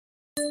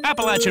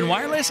Appalachian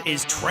Wireless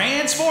is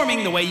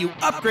transforming the way you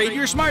upgrade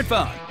your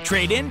smartphone.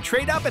 Trade in,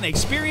 trade up, and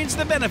experience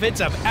the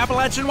benefits of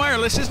Appalachian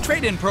Wireless's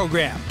trade-in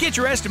program. Get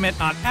your estimate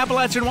on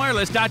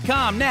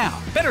AppalachianWireless.com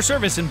now. Better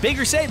service and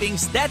bigger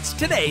savings. That's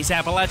today's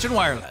Appalachian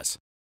Wireless.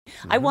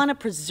 I want to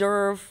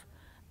preserve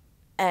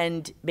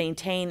and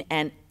maintain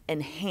and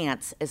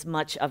enhance as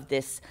much of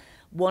this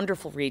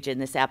wonderful region,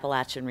 this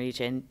Appalachian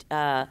region,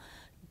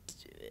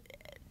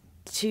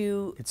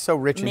 it's so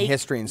rich in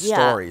history and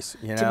stories,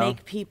 you know? To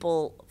make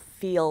people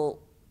feel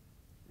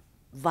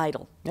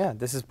vital. Yeah,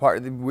 this is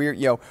part.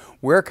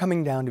 We're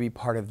coming down to be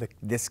part of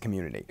this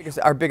community. Because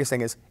our biggest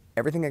thing is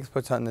everything that gets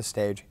put on this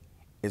stage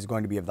is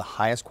going to be of the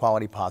highest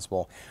quality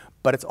possible,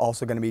 but it's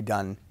also going to be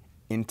done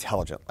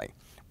intelligently.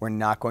 We're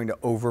not going to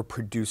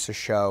overproduce a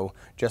show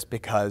just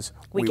because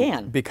we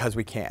can.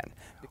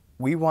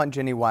 We want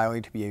Jenny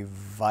Wiley to be a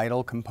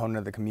vital component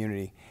of the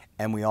community,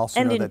 and we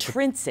also know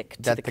intrinsic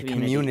to that the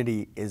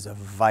community is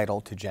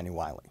vital to Jenny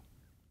Wiley.